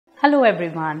Hello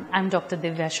everyone, I'm Dr.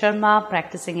 Divya Sharma,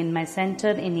 practicing in my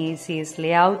center in AECS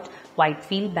layout,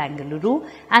 Whitefield, Bangalore,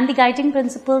 and the guiding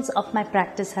principles of my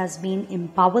practice has been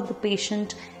empower the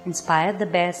patient, inspire the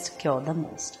best, cure the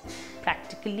most.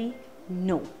 Practically,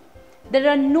 no. There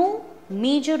are no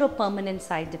major or permanent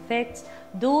side effects,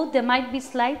 though there might be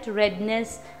slight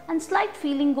redness and slight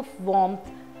feeling of warmth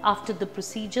after the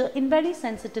procedure in very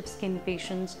sensitive skin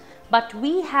patients, but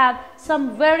we have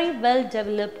some very well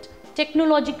developed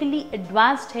technologically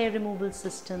advanced hair removal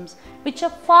systems which are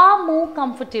far more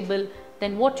comfortable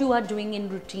than what you are doing in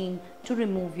routine to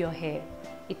remove your hair.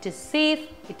 It is safe,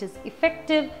 it is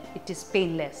effective, it is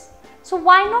painless. So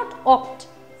why not opt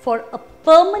for a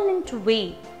permanent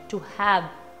way to have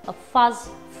a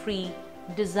fuzz-free,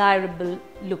 desirable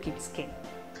looking skin?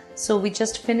 So we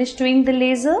just finished doing the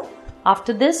laser.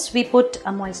 After this, we put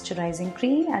a moisturizing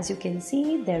cream. As you can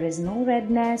see, there is no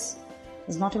redness.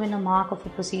 There's not even a mark of a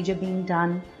procedure being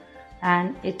done,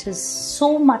 and it is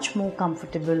so much more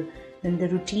comfortable than the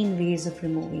routine ways of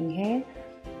removing hair.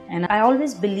 And I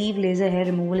always believe laser hair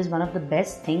removal is one of the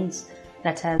best things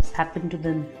that has happened to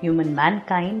the human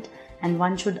mankind, and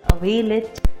one should avail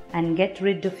it and get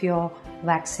rid of your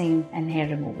waxing and hair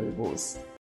removal woes.